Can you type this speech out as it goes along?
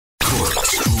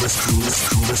coolest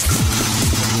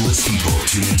people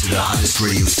tune into the hottest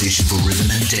radio station for rhythm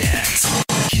and dance.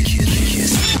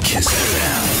 Kiss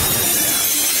FM.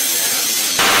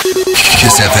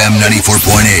 Kiss FM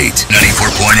 94.8.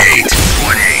 94.8.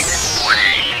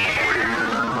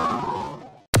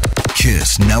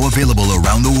 Kiss, now available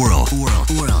around the world.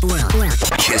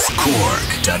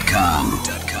 KissCork.com.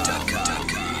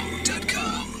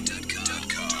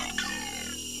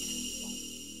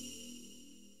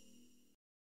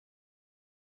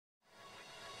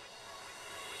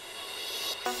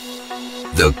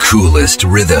 The coolest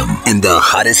rhythm and the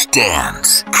hottest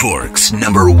dance. Cork's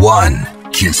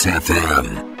 #1, Kiss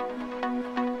FM.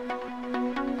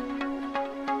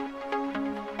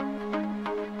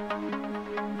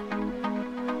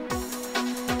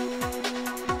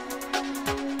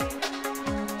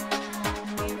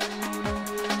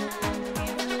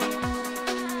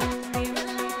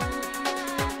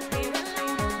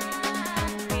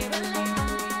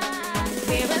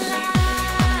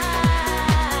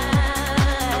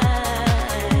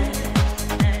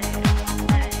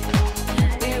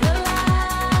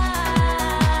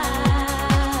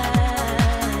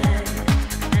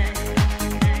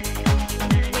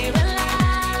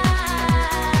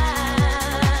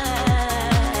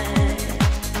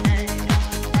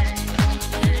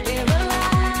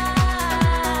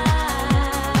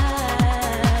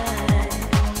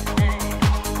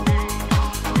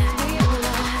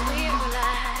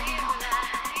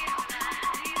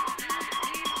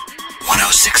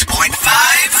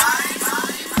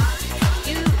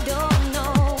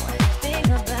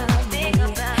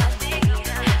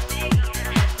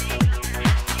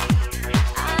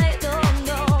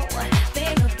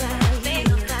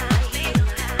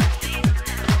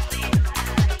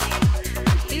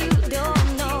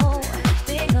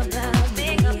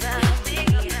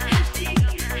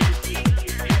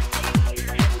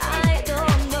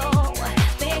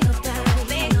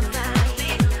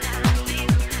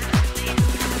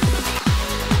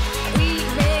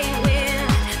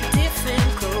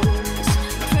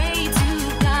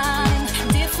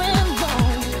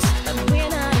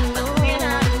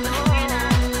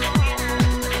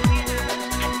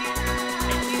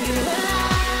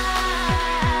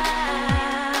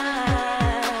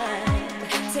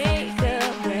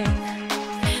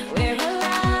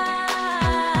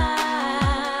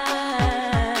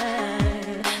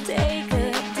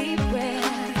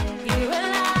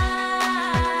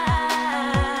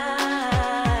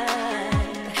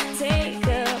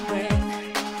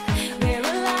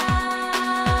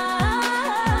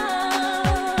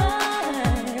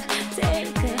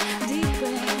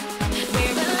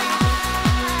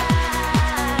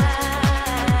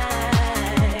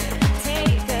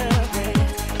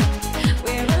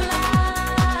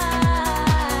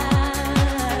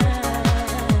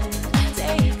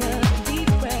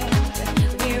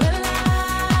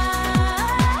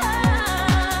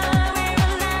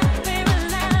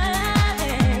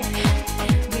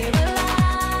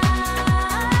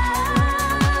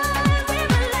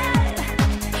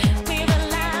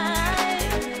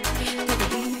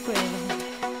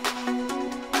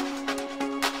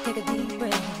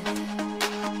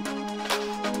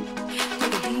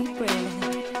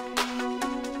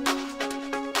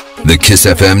 The Kiss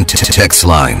FM text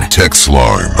line.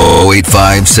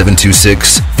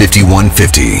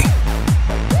 085-726-5150.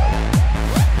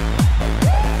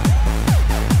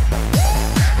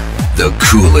 The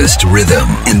coolest rhythm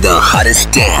and the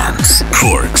hottest dance.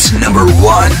 Cork's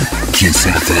 #1, Kiss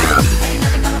FM.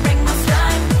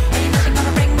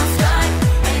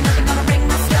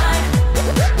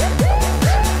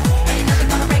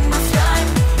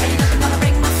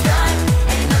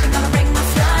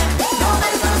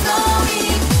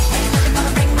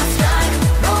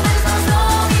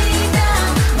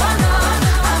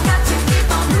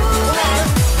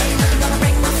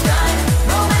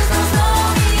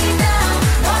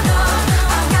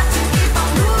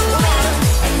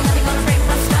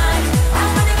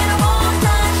 I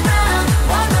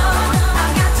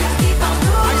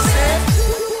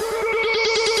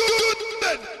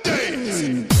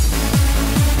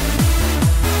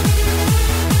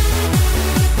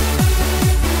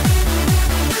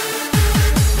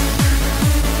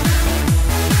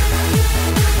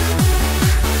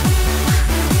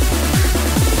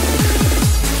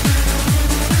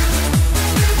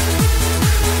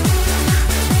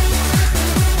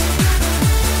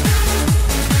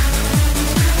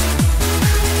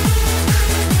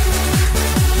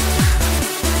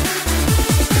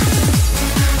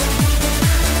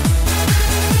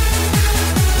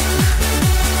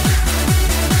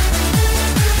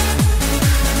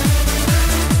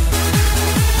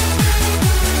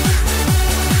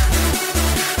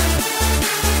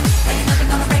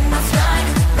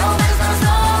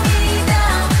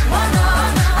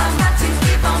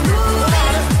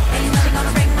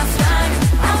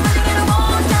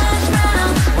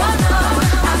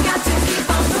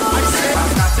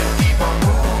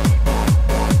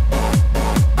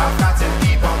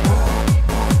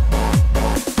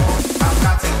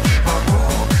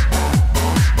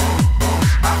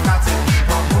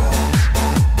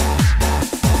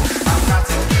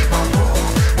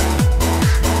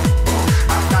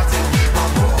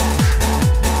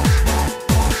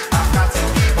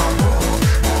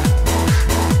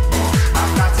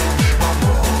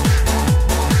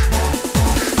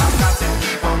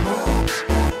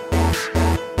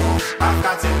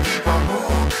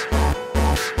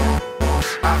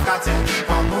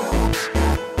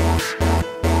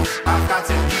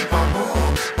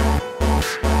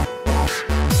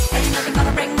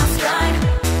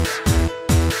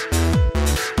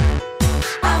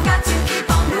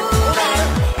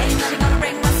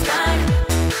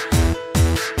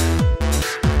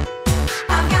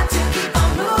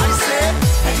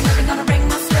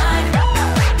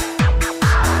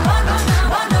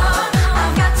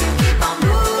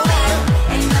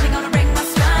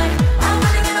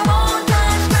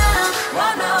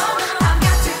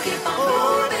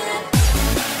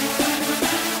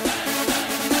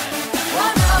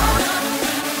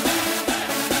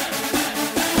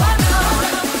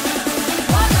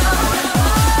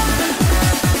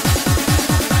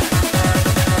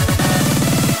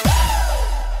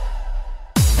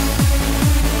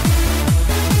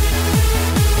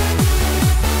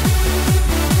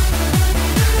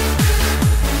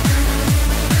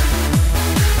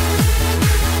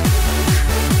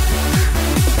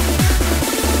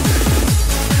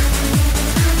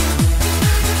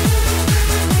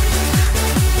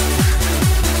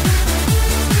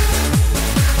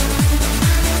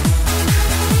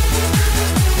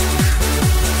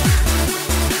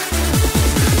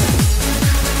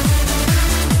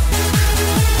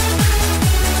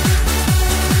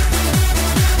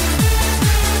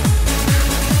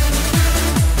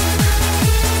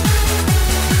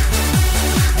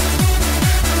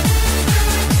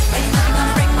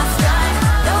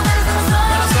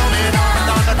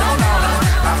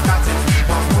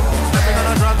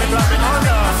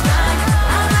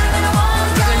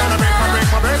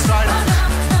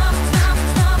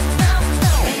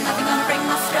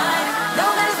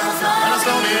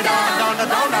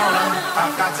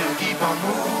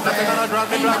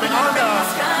flat me under.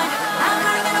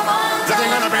 That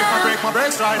ain't gonna break my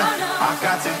brakes right. I've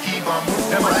got to keep on moving.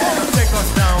 Them will take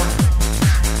us down.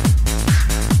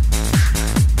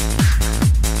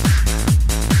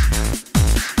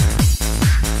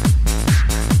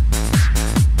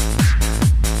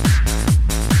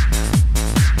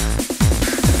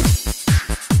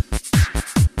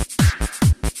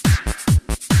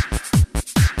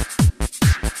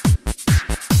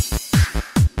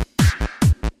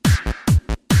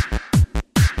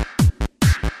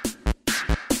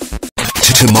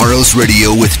 Tomorrow's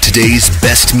radio with today's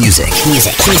best music. Kiss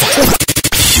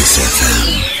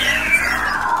FM.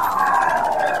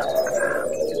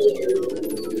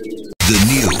 The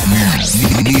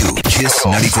new Kiss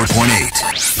 94.8.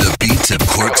 The beats of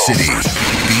Cork City.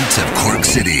 Beats of Cork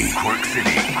City. Cork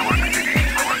City.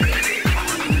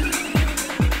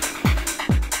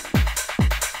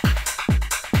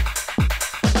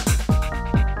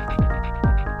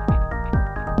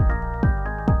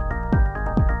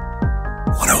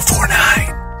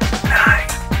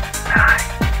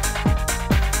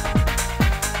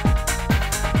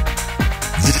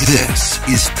 This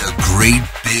is the Great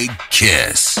Big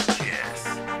Kiss.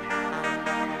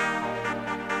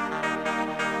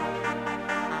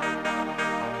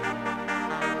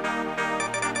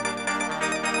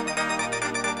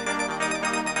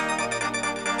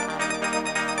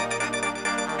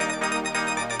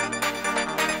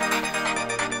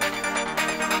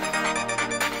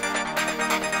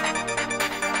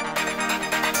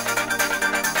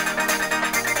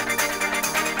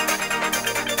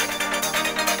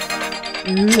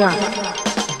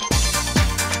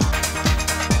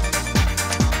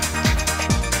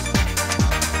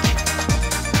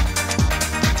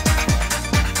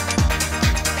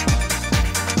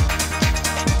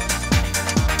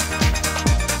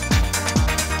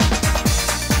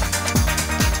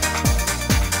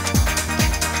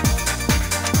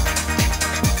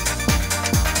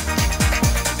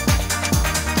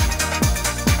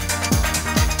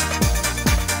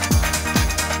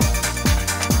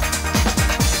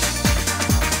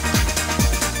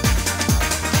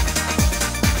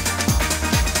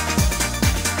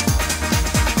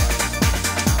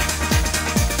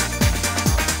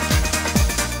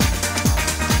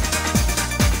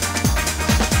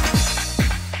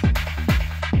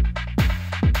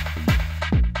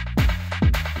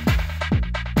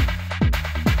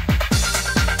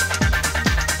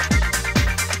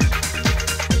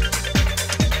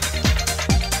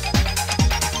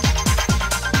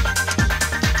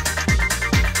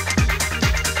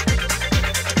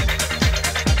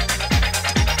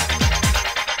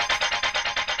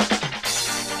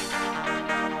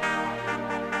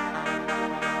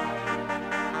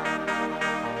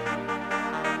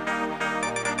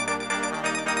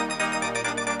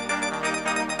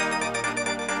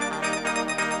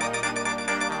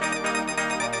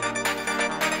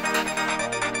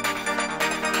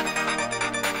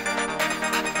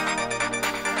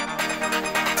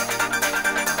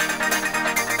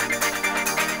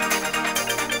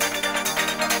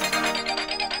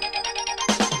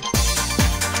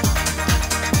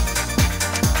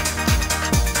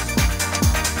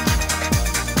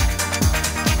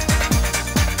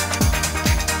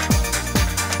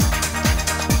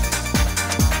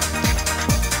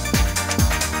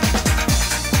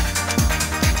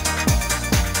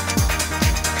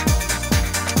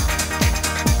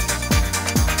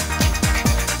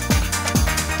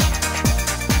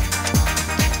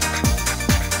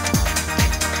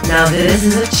 Now this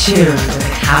is a tune with a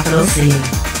capital C.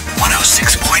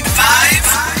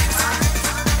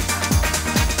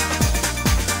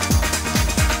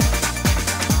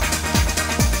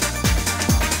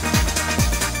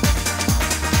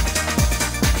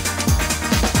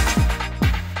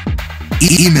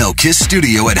 Email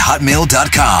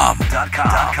kissstudio@hotmail.com.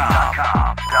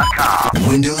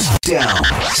 Windows down,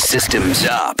 systems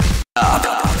up.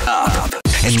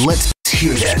 And let's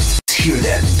hear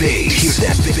that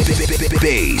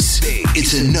bass.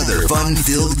 It's another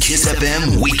fun-filled Kiss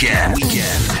FM weekend. Give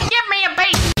me a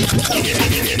bass.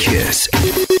 Kiss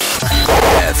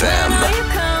FM. Are you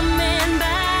coming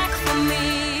back for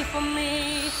me?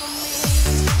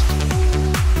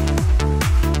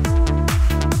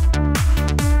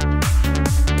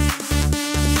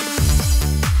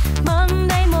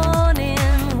 Monday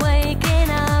morning, waking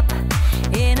up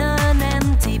in an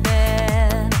empty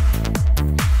bed.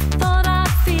 Thought I'd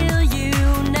feel you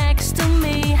next to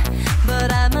me,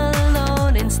 but I'm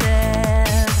alone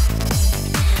instead.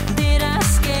 Did I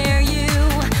scare you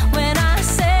when I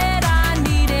said I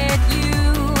needed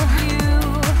you?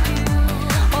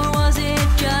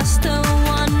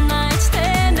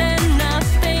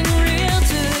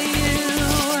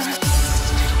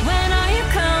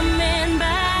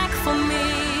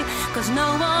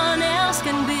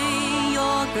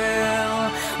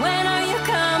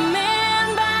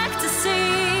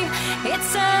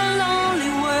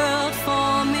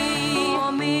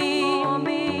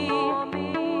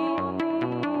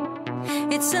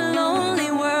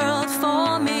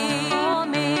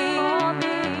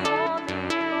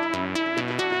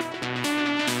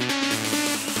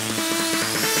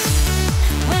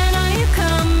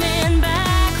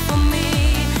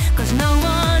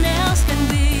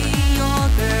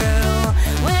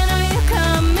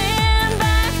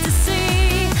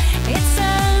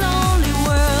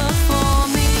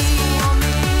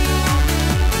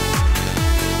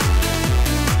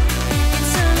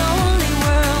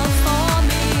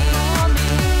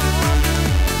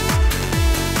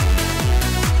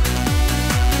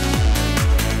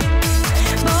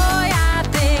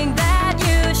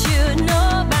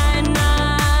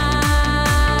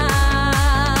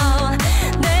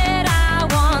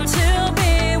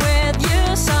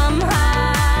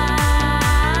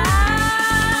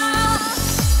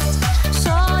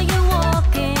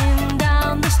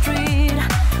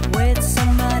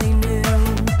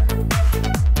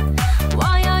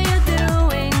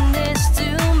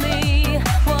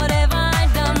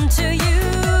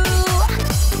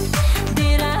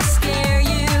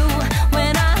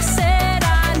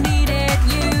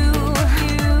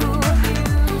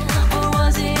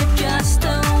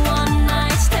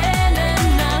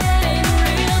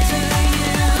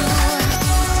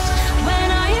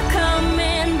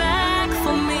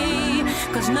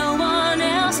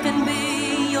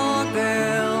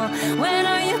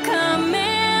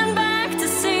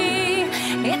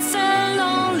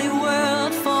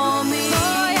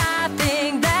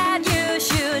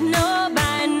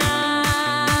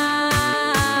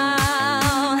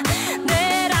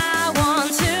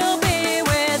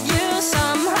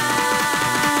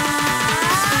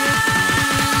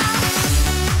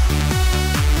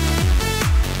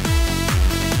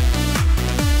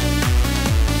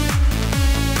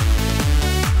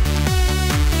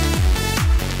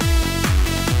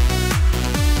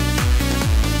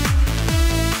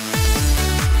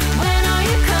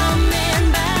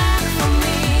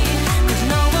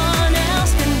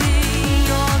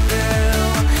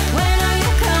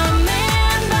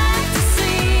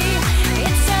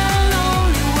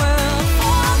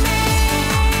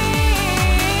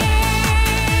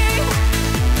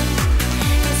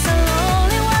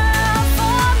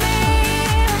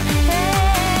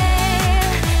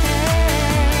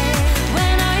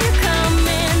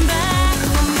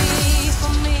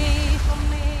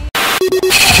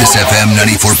 Kiss FM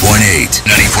 94.8.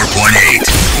 94.8.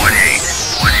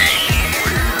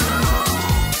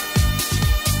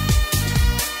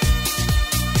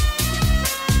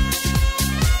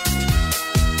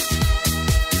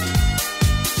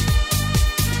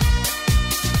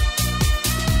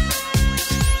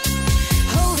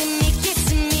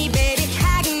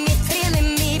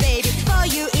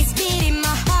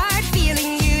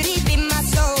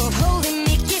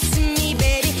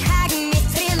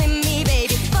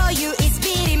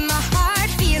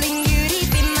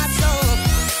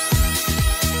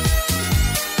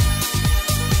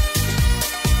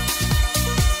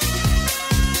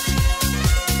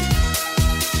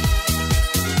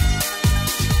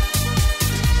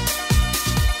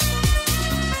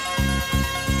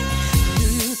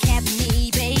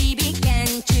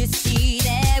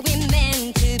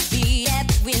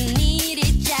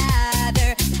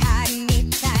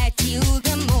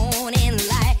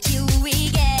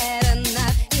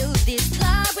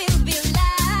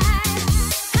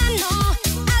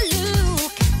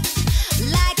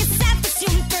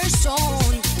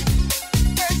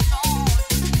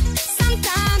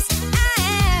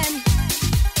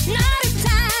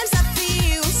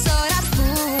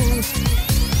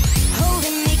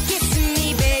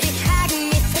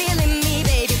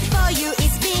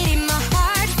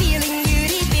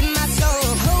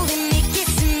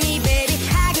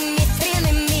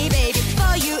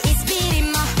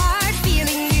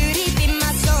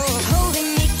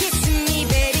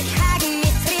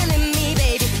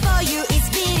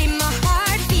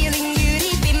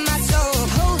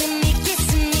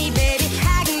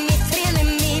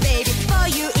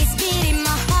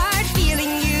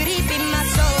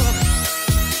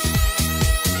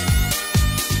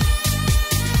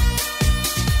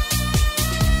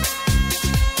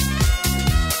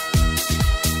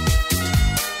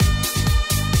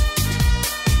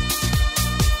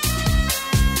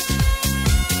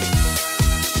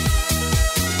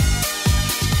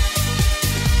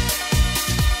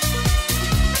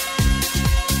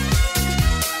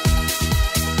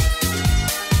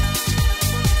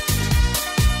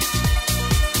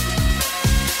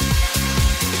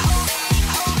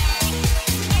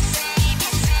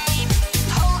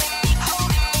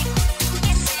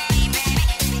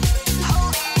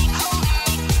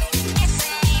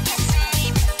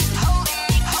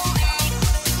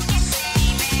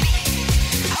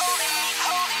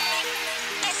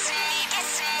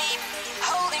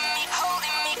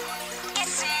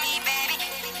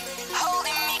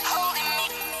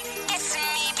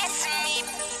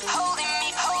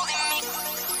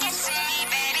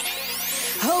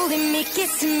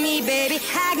 Kissing me, baby,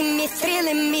 hugging me,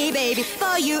 thrilling me, baby.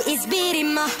 For you it's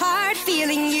beating my heart,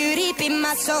 feeling you deep in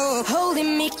my soul.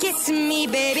 Holding me, kissing me,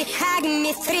 baby, hugging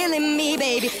me, thrilling me,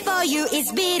 baby. For you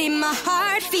it's beating my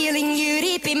heart, feeling you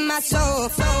deep in my soul.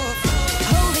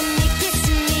 Holding me,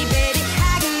 kissing me, baby,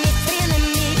 hugging me,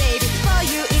 thrilling me, baby. For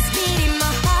you it's beating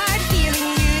my heart,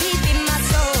 feeling you deep in my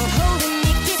soul. Holding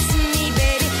me, kissing me,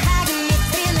 baby, hugging me,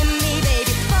 thrilling me,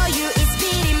 baby. For you it's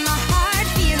beating my heart,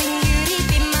 feeling you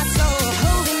deep in my soul.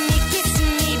 Holding me,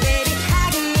 kissing me, baby,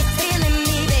 hugging me, thrilling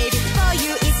me, baby. For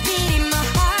you it's beating my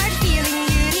heart, feeling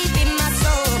you deep in my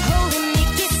soul. Holding me,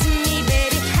 kissing me,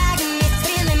 baby, hugging me,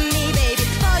 thrilling me, baby.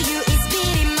 For you it's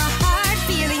beating my heart,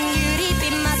 feeling you deep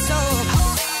in my soul.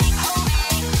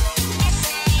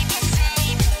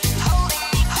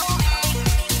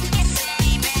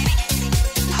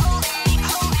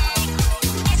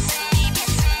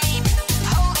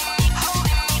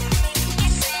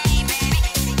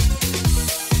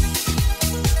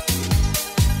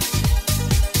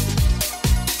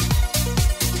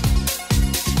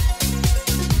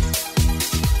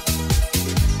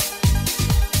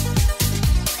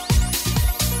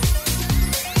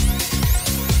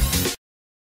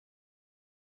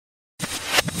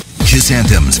 Kiss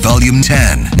Anthems Volume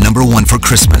 10, #1 for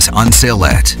Christmas, on sale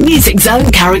at Music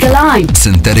Zone Carrigaline,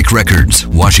 Synthetic Records,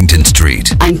 Washington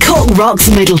Street, and Cork Rocks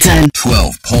Middleton.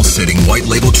 12 pulsating white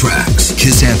label tracks.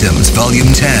 Kiss Anthems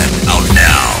Volume 10, out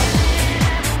now.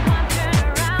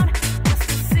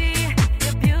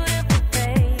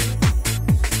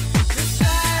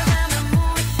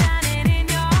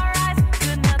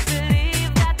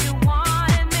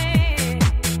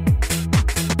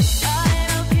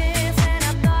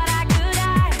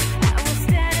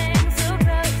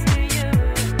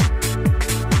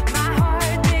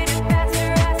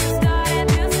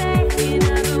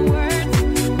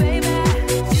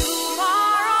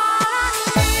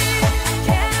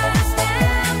 Can I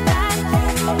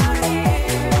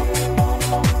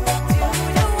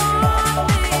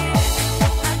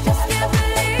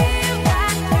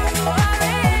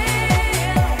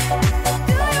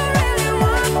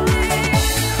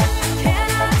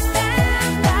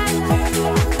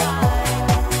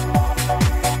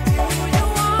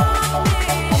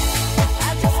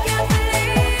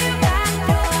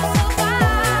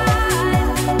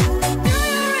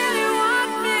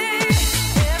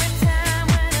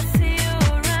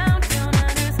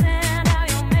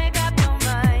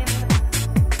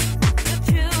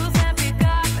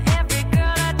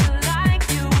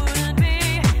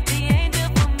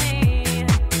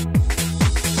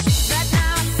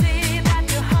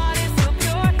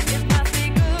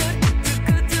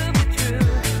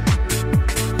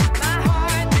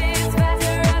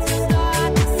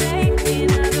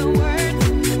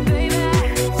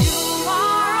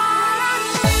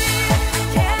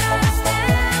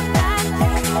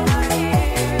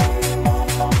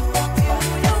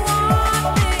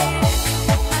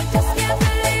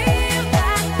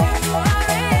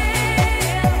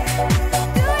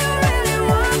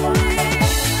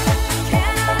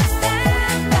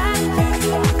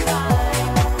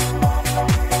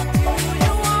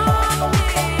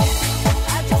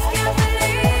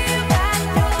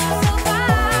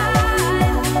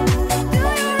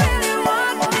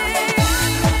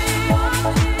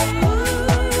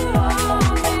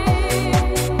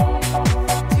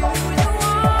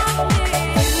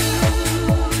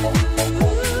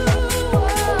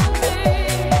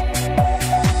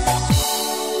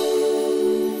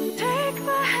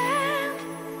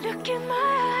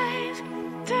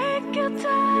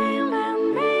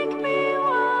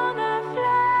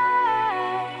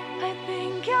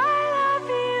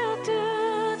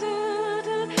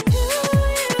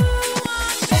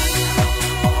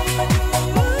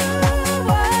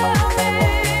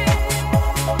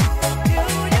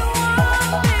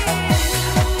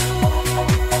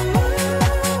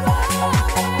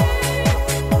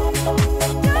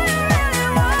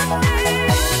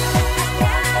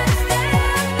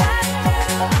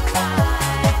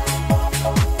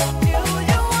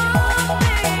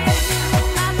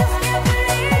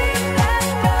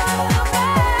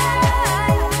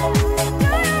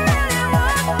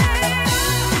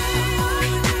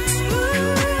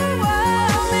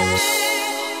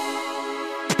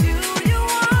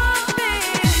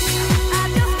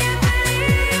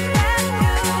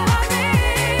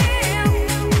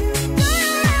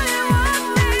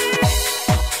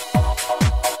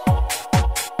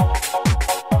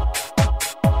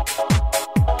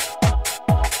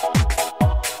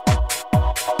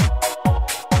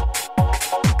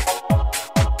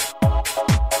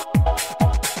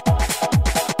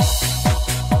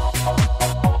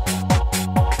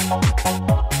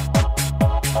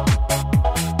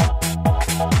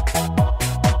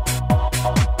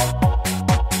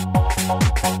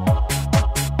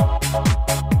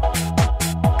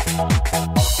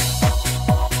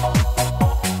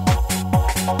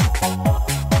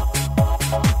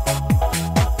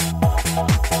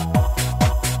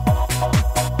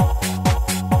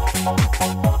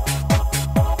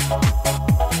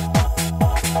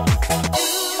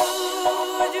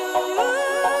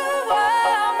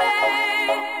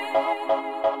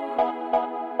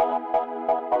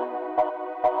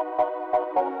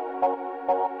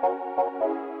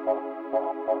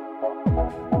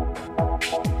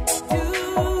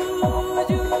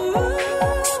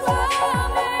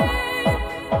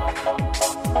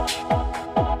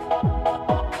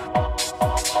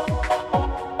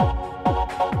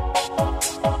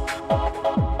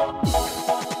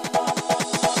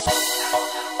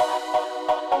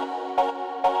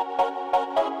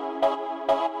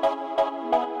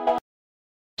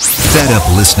Fed up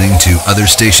listening to other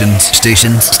stations? For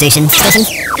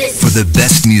the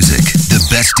best music, the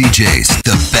best DJs,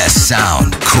 the best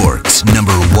sound. Cork's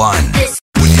 #1.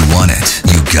 When you want it,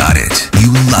 you got it.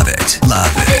 You love it.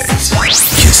 Love it.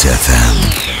 Kiss FM.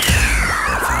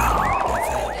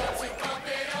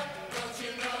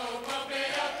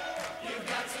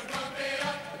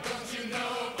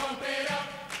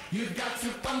 You've got to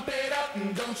pump it up,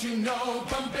 don't you know?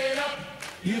 Pump it up.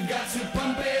 You've got to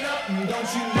pump it up,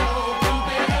 don't you know?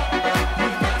 Pump it up.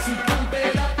 You've got to pump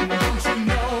it up, don't you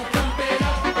know? Pump it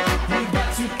up. You've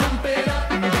got to pump it up,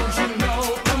 don't you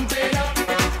know? Pump it up.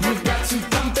 You've got to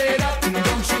pump it up,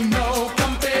 don't you know?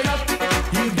 Pump it up.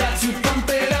 You've got to pump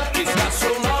it up. It's not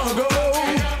so long ago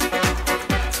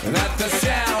that the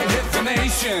sound hit the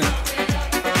nation.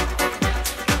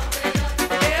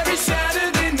 Every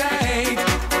Saturday night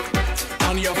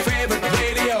on your favorite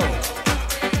radio.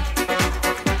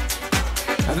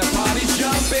 And the party's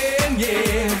jumping,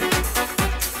 yeah,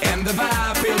 and the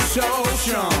vibe feels so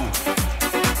strong.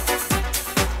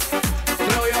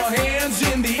 Throw your hands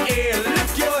in the air,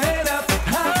 lift your head up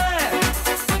high.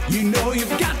 You know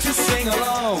you've got to sing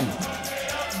along.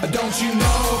 Don't you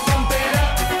know? Pump it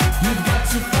up. You've got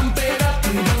to pump it up.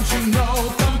 Don't you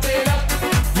know? Pump it up.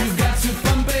 You've got to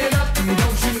pump it up.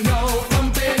 Don't you know?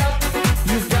 Pump it up.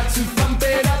 You've got to pump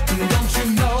it up. Don't you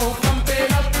know? Pump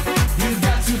it up. You've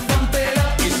got to pump it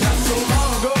up. It's not so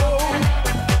long ago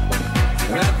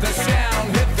that the sound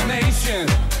hit the nation.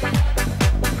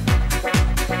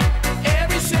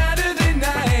 Every Saturday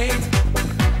night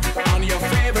on your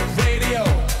favorite radio.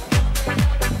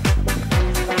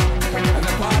 And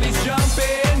the party's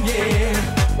jumping,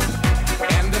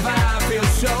 yeah, and the vibe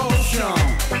feels so strong.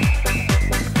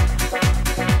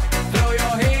 Throw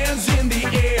your hands in the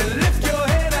air, lift your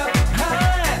head up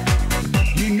high.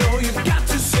 You know you've got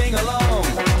to sing along.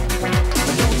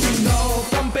 Don't you know?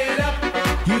 Pump it up.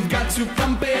 You've got to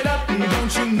pump it up.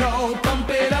 Don't you know? Pump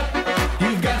it up.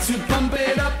 You've got to pump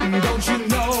it up. Don't you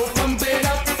know? Pump it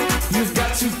up. You've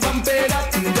got to pump it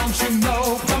up. Don't you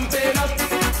know? Pump it up.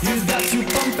 You've got to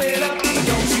pump it up.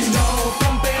 Don't you know?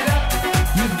 Pump it up.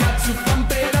 You've got to pump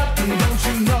it up. Don't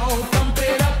you know? Pump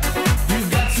it up. You've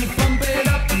got to pump it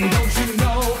up. Don't you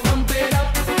know? Pump it up.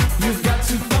 You've got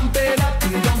to pump it up.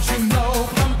 Don't you know?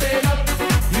 Pump it up.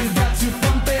 You've got to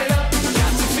pump it up.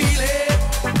 Got to feel it.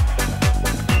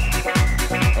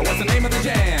 What's the name of the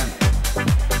jam?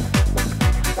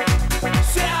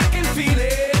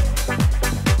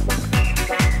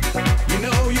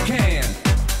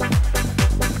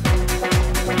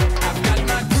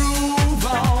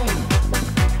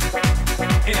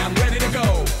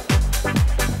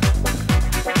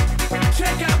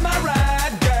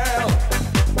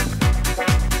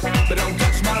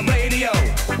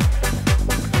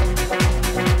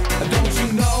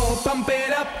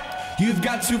 it up. You've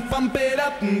got to pump it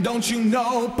up, don't you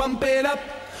know? Pump it up.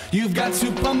 You've got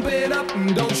to pump it up,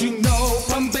 don't you know?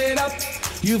 Pump it up.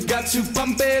 You've got to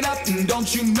pump it up,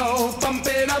 don't you know? Pump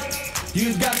it up.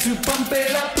 You've got to pump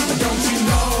it up, don't you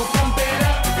know? Pump it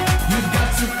up. You've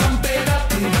got to pump it up,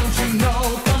 don't you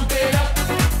know? Pump it up.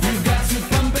 You've got to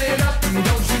pump it up,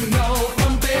 don't you know?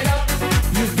 Pump it up.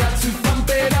 You've got to pump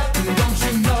it up, don't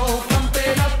you know? Pump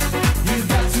it up. You've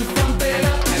got to pump it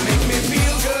up and make me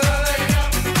feel good.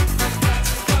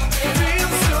 Feel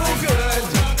so good.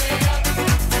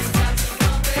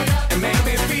 And make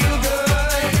me feel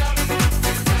good.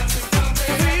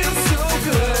 Feel so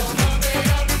good.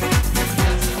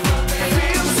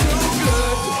 Feel so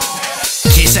good.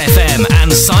 Kiss FM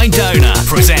and Sidona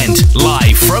present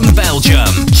live from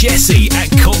Belgium, Jessie at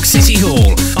Cork City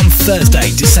Hall on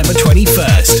Thursday, December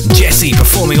 21st. Jessie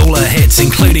performing all her hits,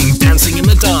 including Dancing in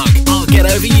the Dark, I'll Get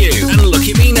Over You, and Look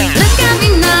at Me Now. Look at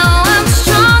me now, I'm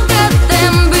stronger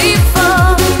than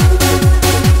before.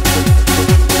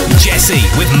 Jessie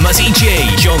with Muzzy G,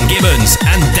 John Gibbons,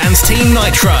 and Dance Team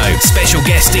Nitro. Special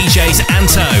guest DJs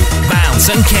Anto, Bounce,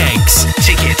 and Kegs.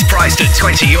 Tickets priced at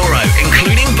 €20,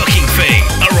 including booking fee,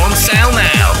 are on sale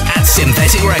now at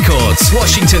Synthetic Records,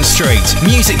 Washington Street,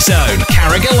 Music Zone,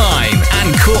 Carrigaline,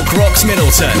 and Cork Rocks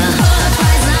Middleton. My heart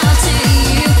cries out to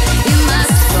you, you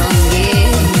must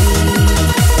forgive me.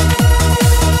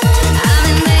 I've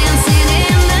been dancing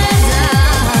in the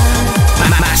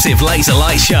dark. Massive laser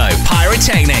light show,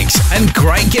 pyrotechnics, and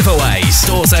great giveaways.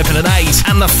 Doors open at 8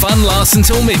 and the fun lasts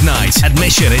until midnight.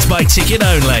 Admission is by ticket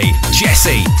only.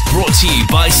 Jessie, brought to you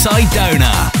by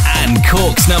Sidona and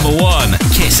Cork's #1,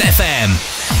 Kiss FM.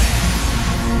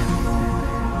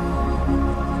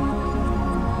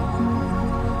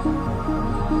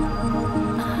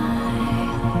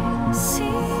 See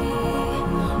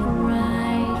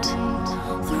right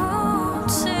through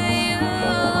to you.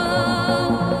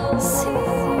 See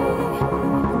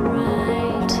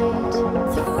right through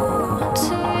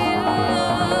to you.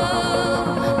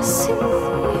 See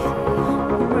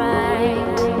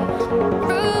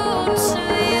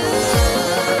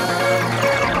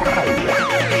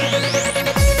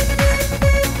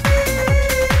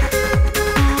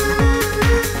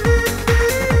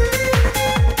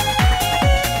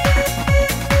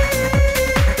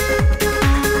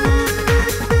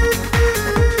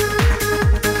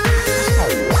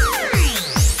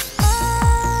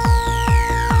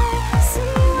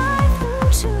right through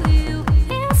to you.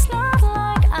 It's not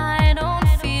like I don't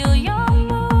feel your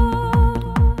mood.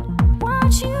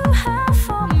 What you have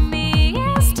for me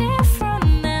is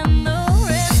different than the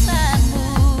rest that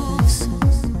moves.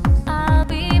 I'll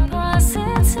be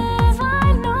positive,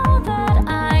 I know that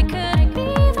I could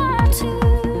be there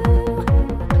too.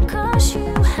 'Cause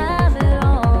you have it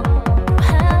all, you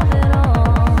have it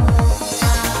all. I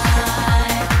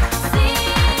see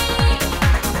right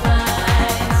through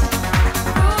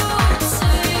to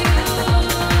you.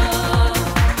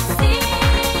 See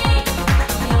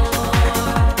your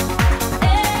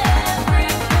every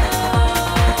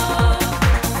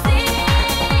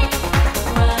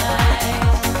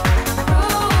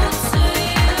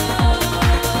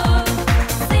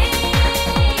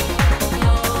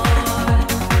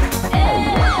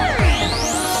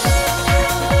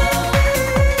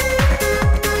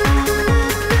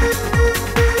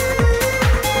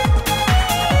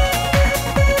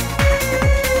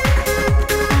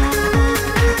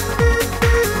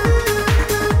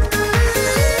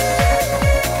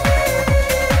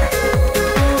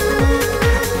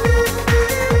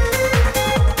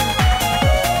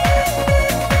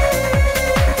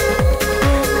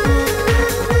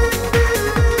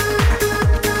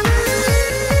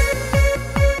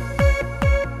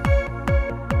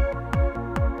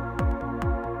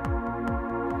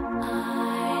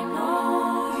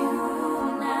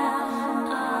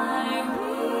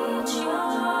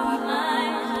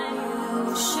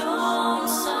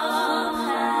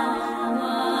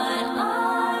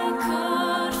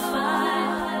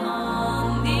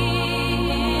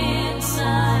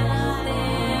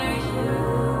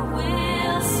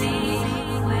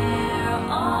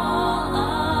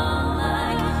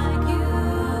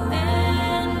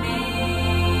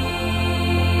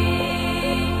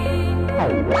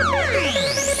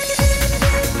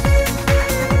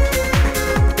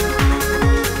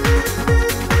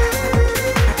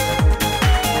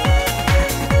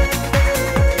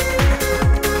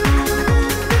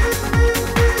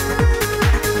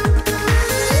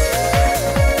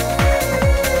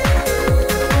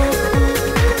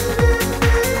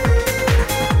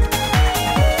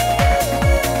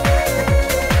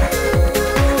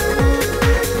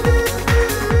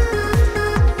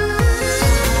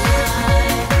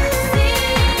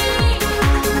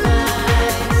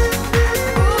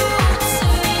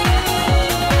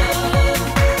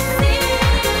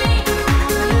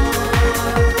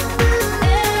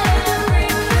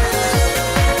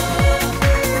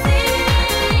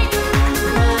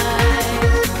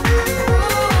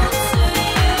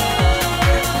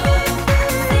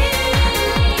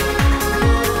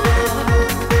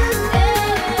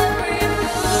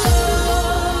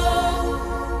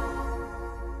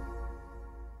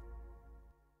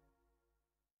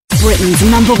Britain's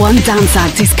 #1 dance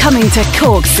act is coming to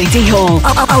Cork City Hall.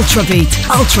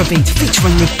 Ultrabeat,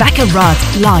 featuring Rebecca Rudd,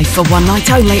 live for one night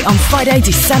only on Friday,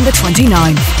 December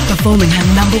 29th. Performing her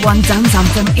 #1 dance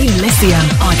anthem, Elysium,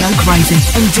 I Go Crazy,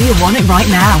 and Do You Want It Right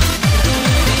Now?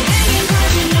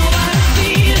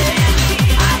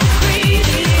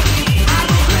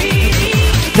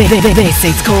 This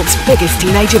is Cork's biggest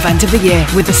teenage event of the year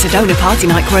with the Sedona Party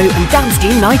Night crew and Dance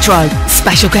Team Nitro.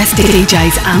 Special guest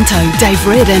DJs Anto, Dave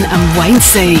Reardon and Wayne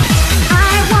C.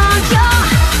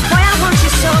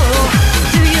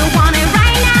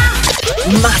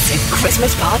 Massive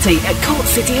Christmas party at Cork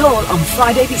City Hall on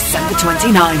Friday, December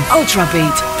 29th.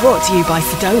 Ultrabeat, brought to you by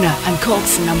Sedona and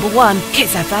Cork's #1,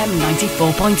 Kiss FM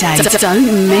 94.8.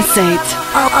 Don't miss it.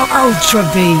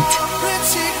 Ultrabeat.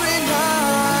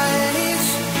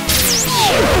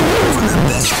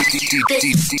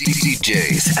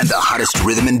 DJs and the hottest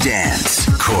rhythm and dance.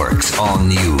 Cork's all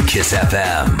new Kiss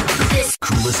FM.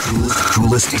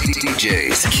 Coolest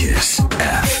DJs. Kiss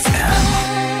FM.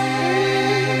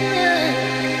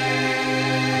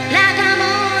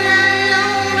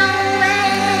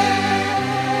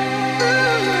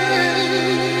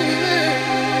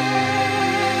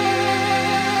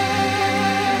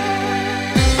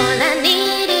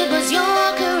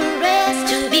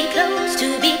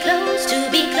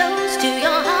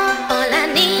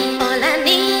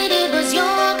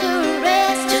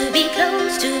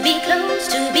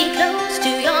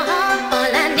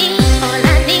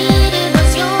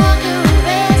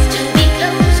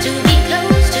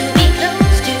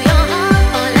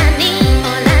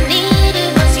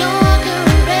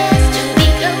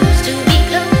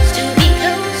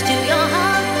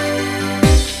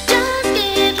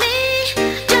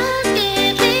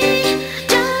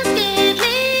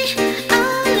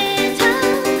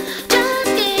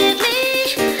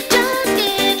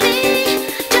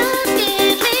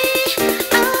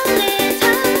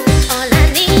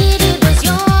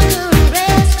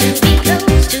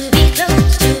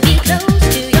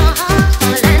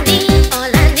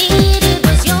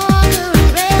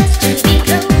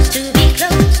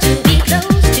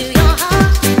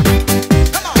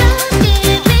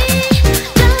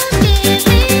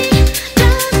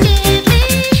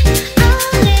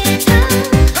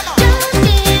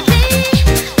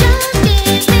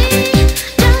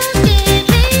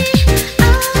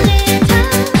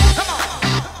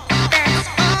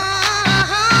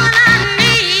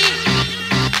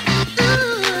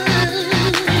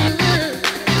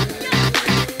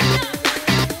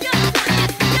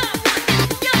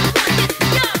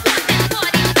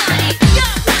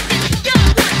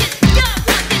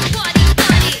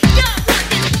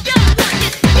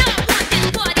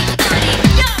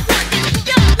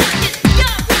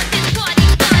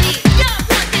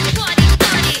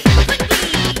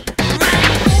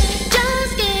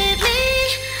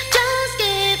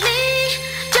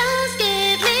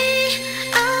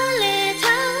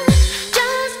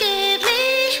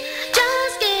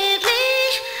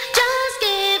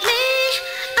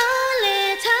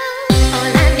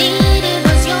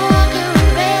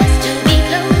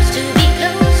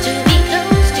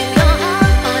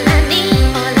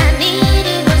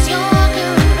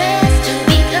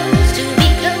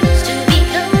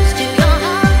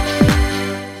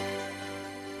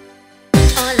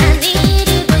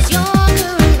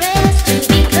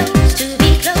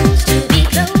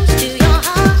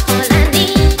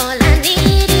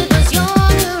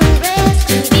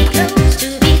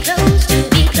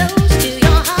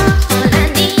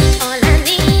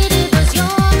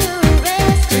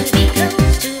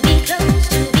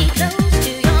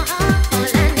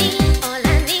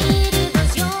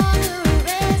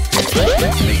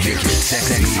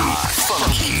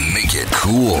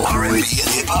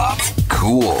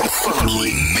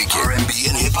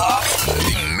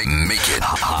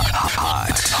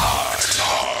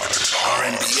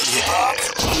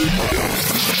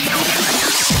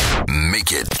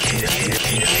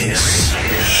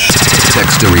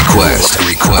 Text a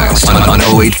request on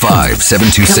 085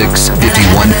 726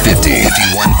 5150.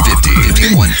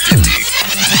 5150.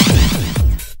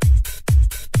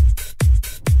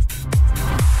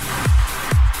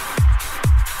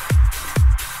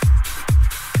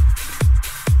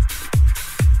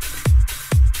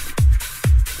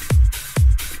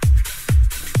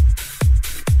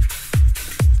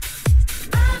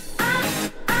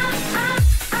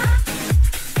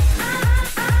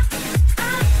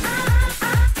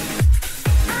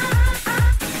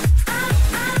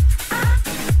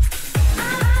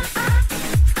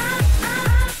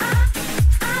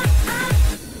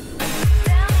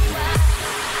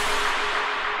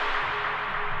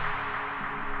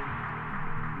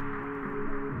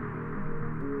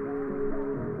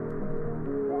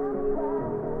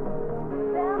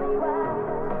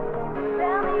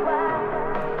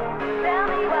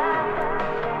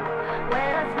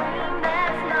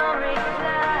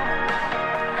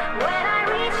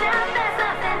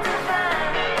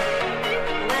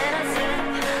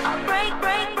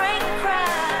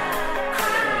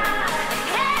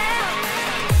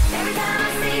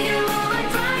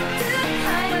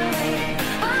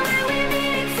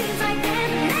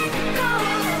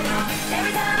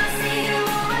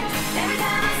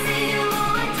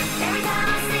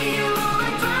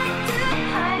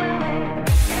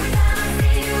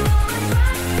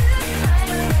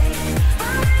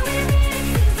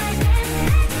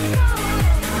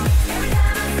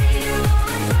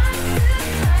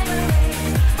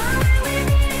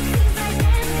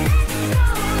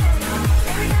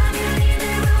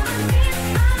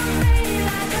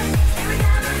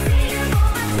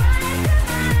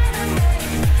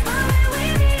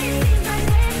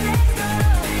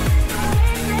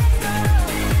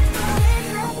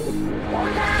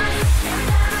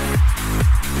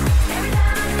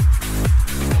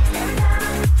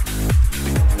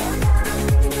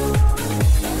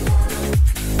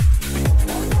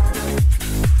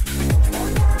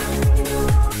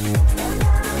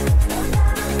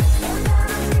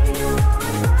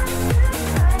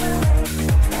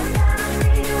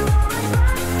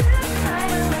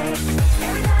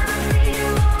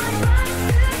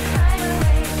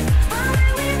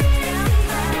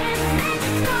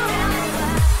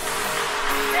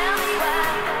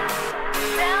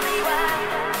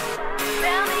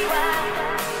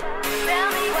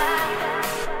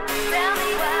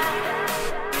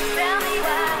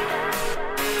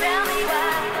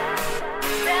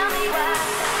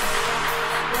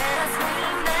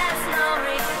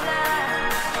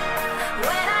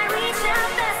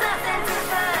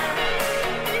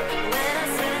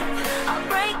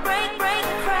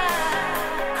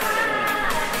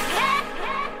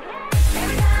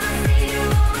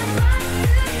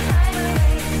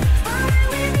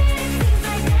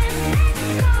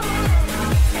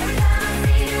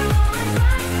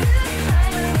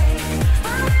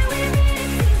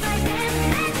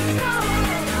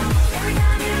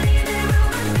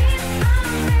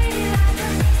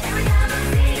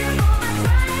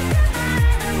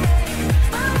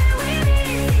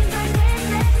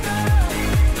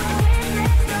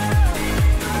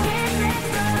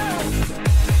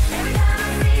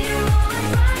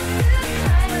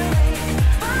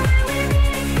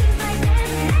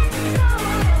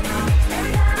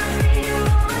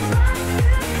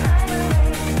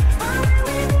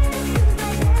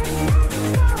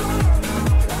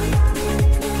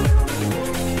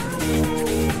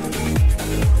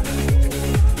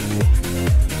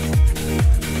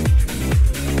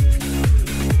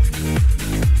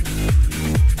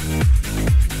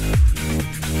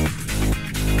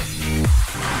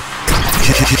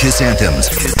 Kiss Anthems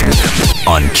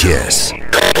on Kiss.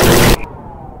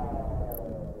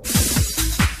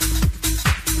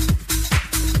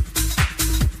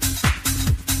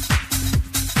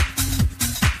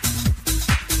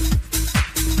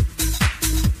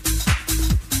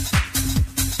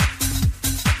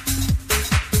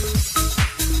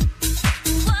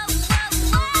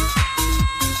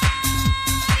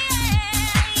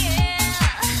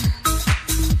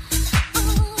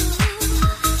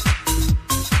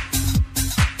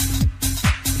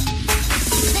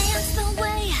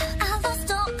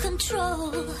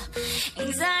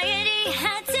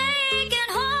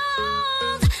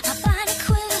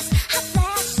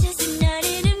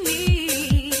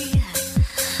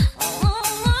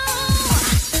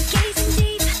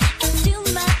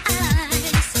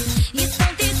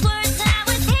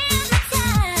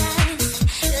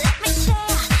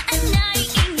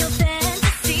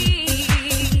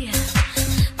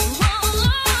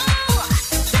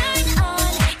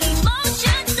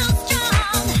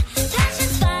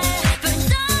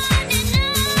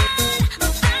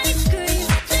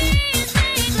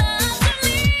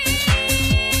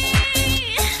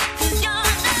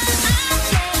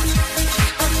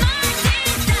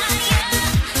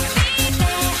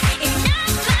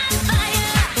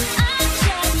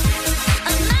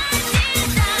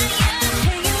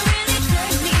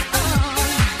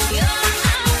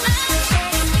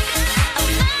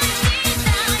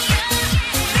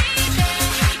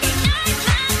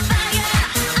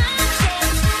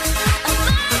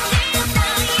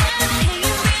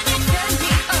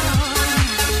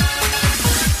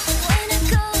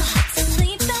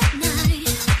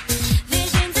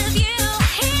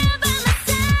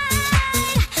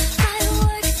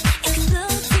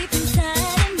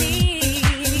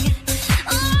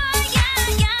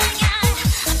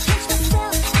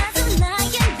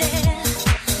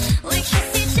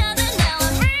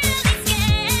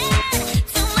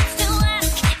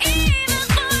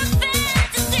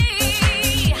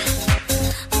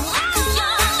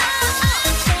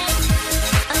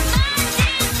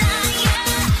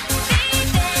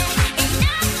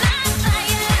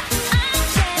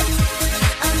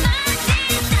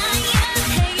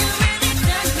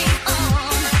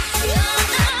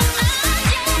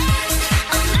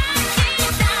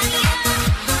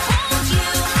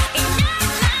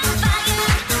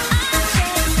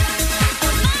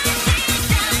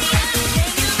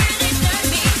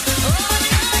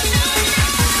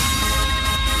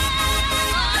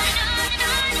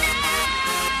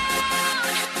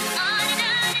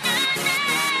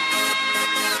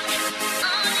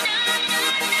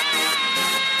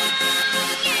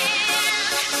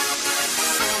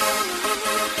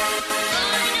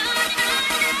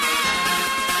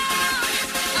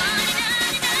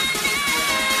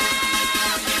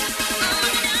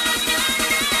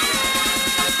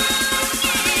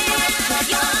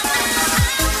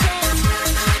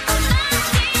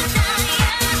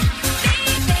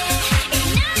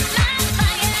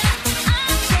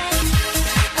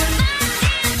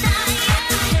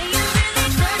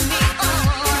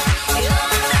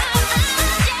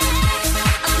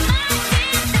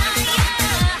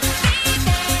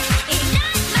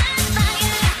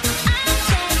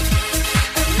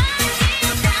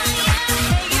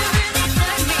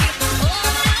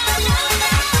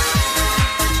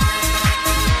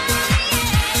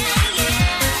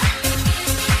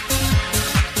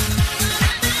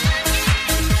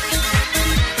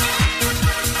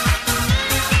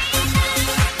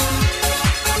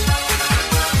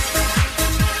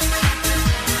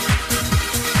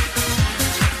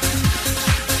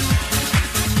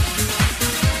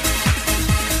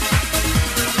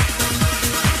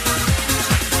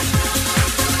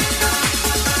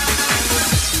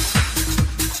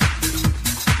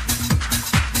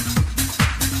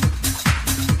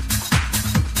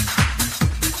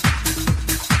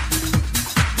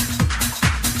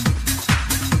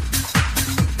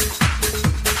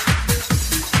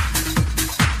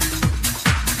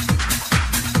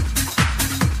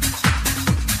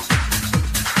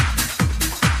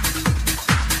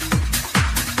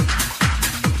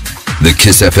 The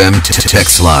Kiss FM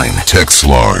text line. Text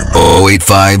line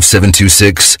 085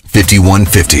 726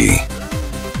 5150.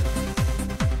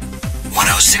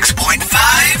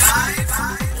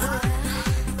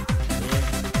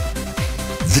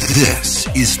 106.5. This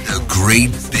is the Great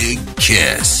Big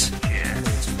Kiss.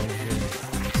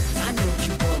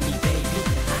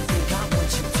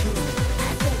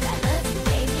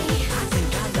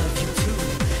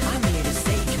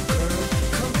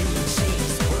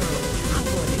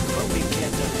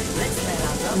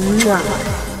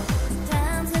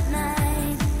 Dance at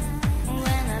night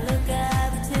when I look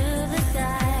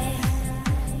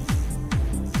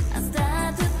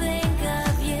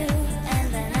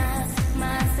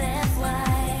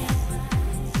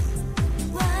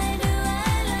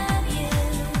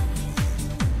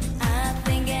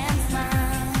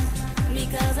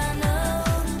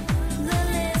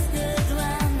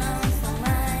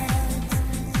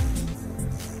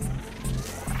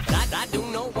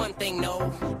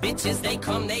Bitches, they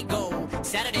come, they go.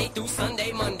 Saturday through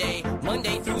Sunday, Monday,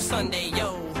 Monday through Sunday,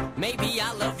 yo. Maybe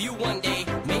I'll love you one day,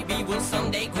 maybe we'll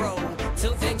someday grow.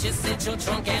 Till then, just sit your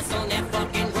drunk ass on that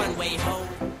fucking runway, ho.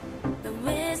 The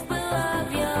whisper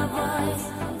of your voice,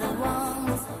 the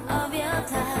warmth of your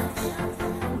touch.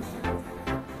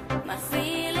 My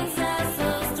feelings are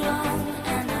so strong,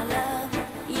 and I love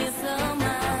you so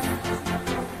much.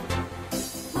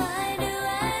 Why do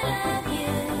I love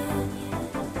you?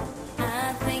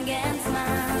 I think and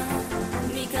smile,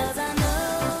 because I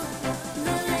know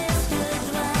the list could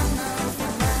run on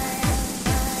for mine.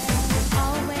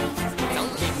 Always.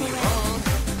 Don't get me wrong,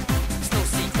 it's no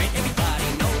secret, everybody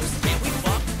knows. Yeah, we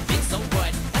fuck, then so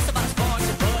what? That's about as far as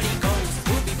your buddy goes.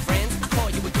 We'll be friends, I'll call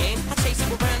you again. I'll chase you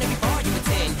around every bar you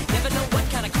attend. Never know what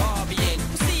kind of car I'll be in.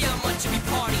 We'll see how much you be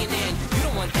partying in. You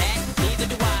don't want that, neither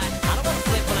do I. I don't wanna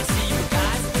flip when I see you with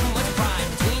guys. Too much pride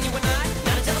between you and I.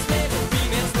 Not a jealous man with a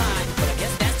female slide. But I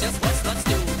guess that's just what sluts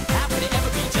do. How could it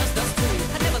ever be just us two?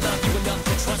 I never loved you enough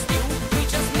to trust you. We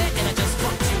just met and I just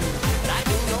fucked you. But I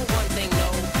do know one thing, no.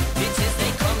 Bitches,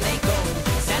 they come, they go.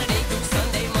 Saturday through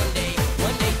Sunday, Monday,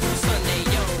 Monday through Sunday,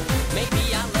 yo. Maybe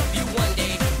I'll love you one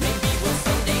day, maybe we'll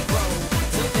someday grow.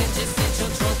 Till then, just sit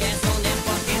your drunk ass on that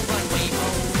fucking runway, ho.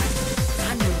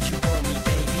 I know you want me,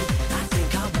 baby. I think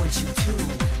I want you too.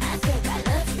 I think I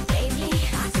love you, baby.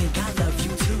 I think I love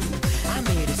you too. I'm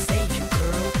here to save you,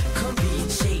 girl. Come be in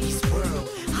Shady's world.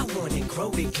 I wanna grow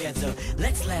together.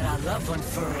 Let's let our love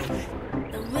unfurl.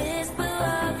 The whisper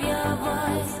of your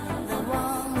voice, the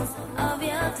warmth of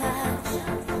your touch.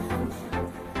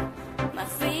 My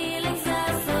feelings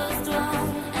are so strong,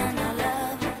 and I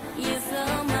love you so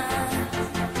much.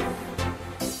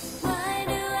 Why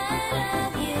do I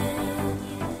love you?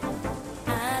 I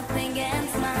think and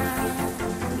smile,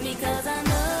 because I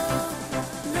know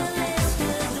the list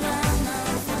could run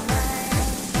on for mine.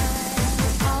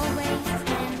 Always and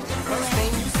First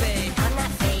thing you say, I'm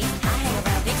not fake. I hang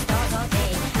around big stars all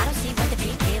day. I don't see what the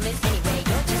big deal is anyway.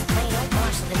 You're just plain old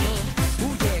Marshall to me.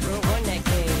 ooh yeah, girl, run that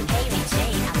game. Haley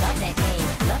Jade, I love that name.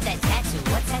 Love that tattoo.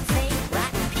 What's that say?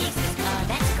 Rotten pieces.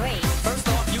 That's great. First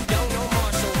off, you don't know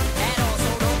Marshall at all,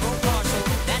 so don't go partial.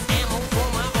 That's ammo for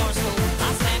my arsenal.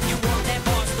 I'll slap you on that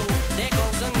bar stool. There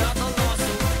goes another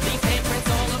lawsuit. Leave handprints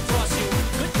all across you.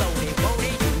 Good loaded,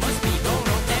 loaded, you must be blown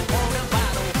off that water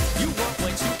bottle. You want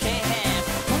what you can't have.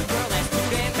 Ooh, girl, that's too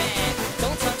damn bad.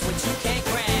 Don't touch what you can't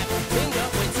grab. Bend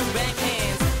up with two back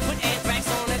hands. Put anthrax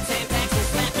on a 10-pack and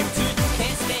slap you till you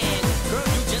can't stand. Girl,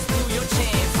 you just blew your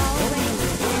chance.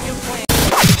 Don't ruin your plan.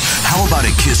 How about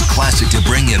a Kiss classic to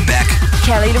bring you back?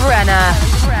 Kelly Renner.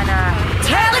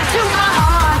 Tell it to my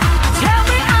heart. Tell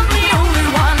me I'm the only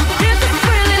one. Is it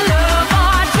really love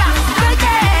or just a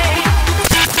game?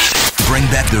 Bring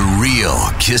back the real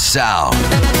Kiss sound.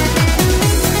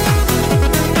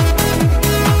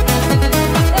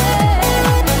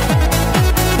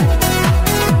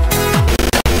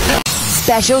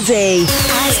 Special D.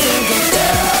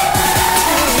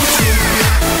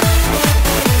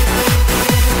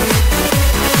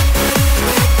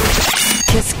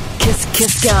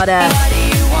 Kiss Carter. What do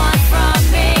you want from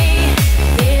me?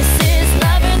 This is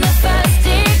love in the first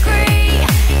degree.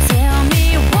 Tell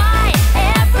me why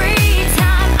every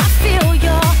time I feel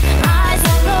your eyes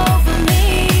all over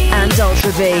me. And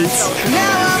Ultra Beat.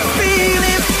 Now I'm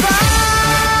feeling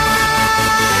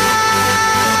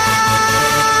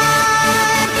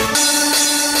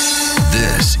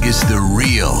This is the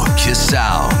real Kiss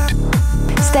sound.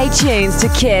 Stay tuned to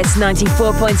Kiss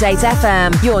 94.8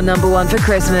 FM, your number one for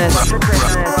Christmas.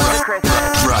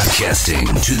 Broadcasting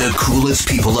to the coolest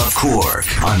people of Cork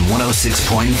on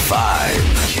 106.5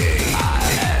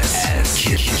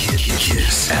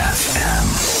 Kiss FM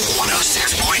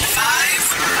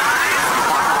 106.5.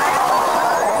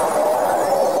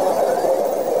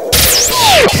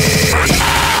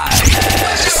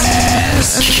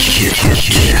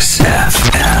 Kiss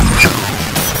FM.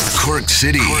 Cork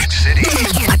City.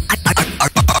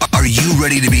 Are you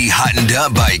ready to be hottened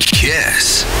up by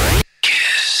Kiss?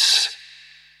 Kiss.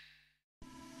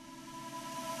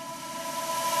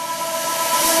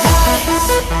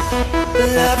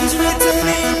 love is written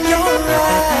in your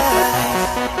eyes.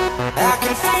 I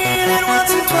can feel it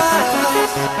once and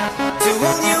twice. To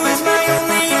hold you is my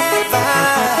only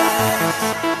advice.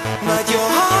 But your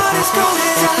heart is cold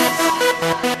as ice.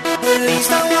 At least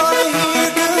I wanna hear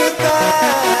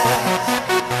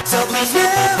goodbye. So please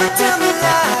never tell me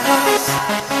lies.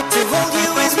 To hold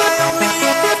you is my only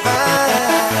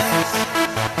advice.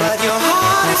 But your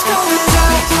heart is cold as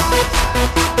ice.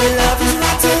 Love is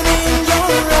written in your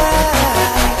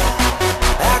eyes.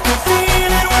 I can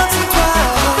feel it.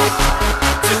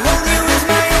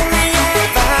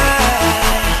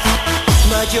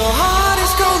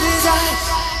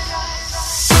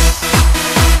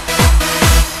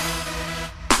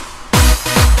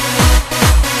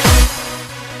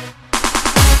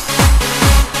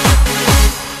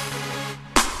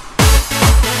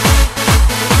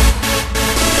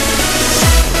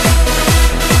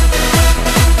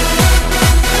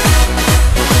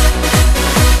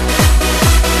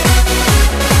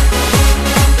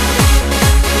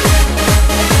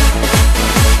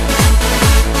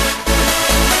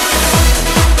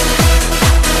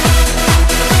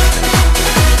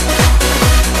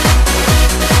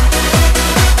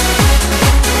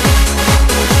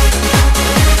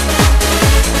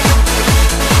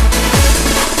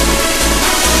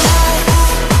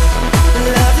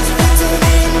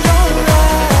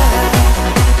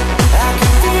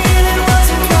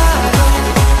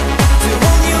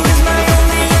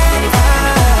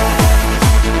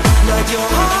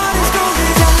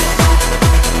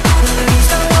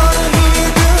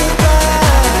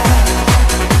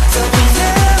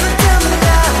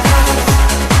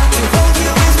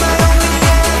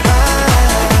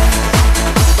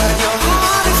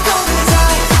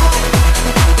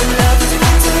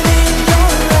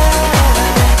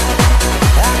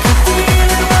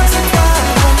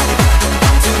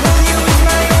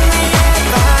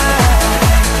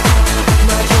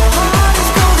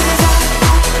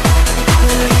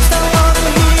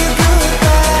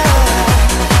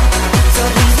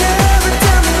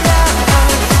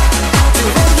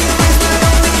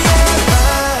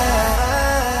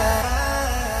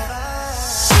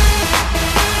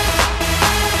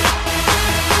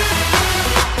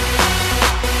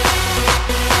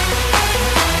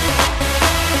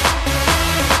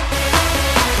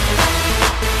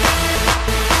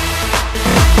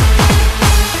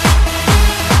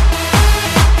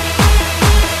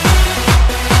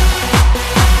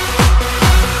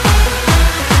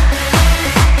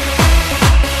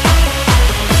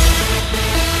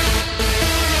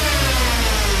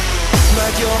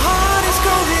 your heart is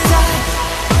cold as ice.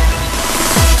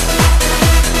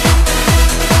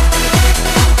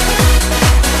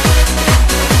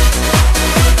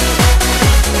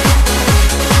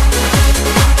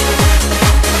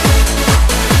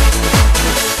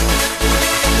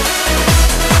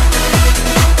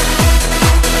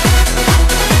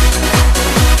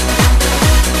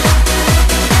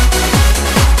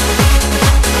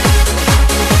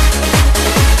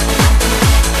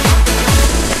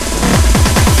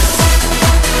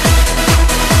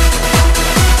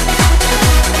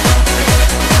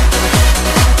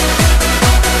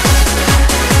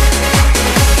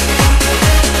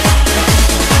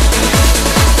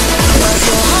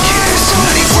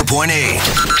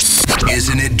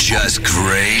 Isn't it just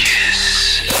great?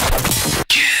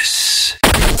 Kiss.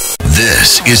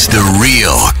 This is the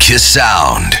real Kiss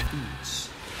sound.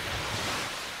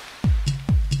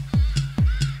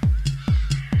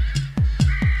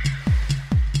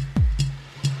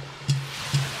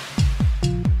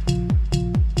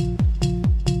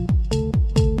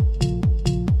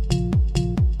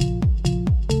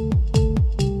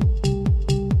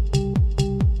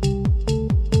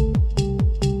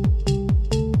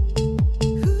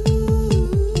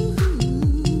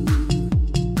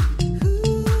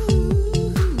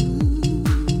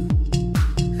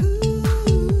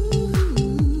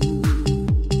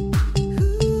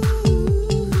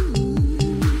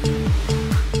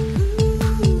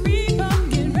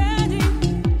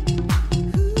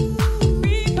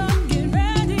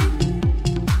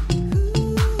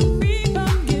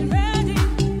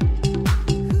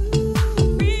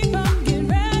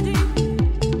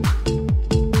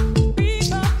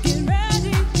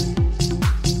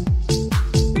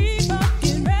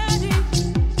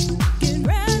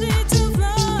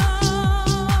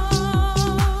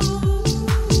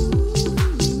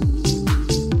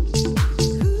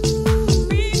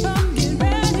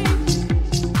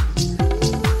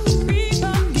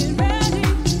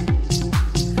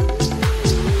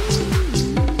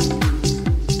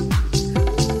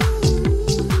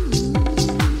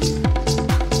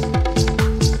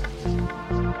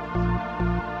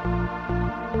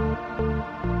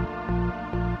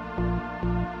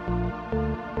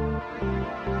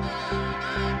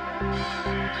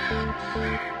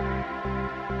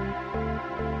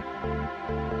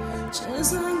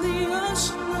 Just like the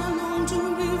ocean, I long to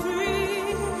be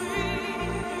free.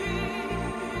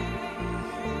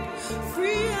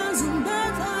 Free as a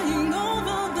bird flying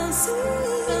over the sea.